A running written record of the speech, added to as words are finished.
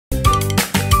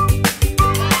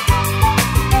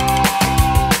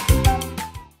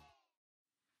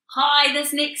Hi,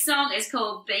 this next song is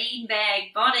called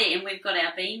Beanbag Body, and we've got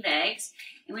our beanbags,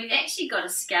 and we've actually got a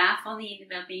scarf on the end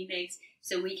of our beanbags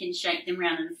so we can shake them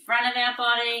around in front of our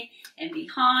body and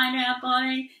behind our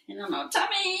body and on our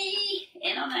tummy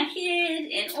and on our head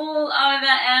and all over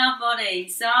our body.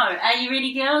 So, are you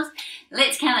ready, girls?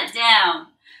 Let's count it down.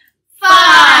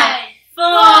 5,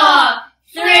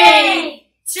 4, 3,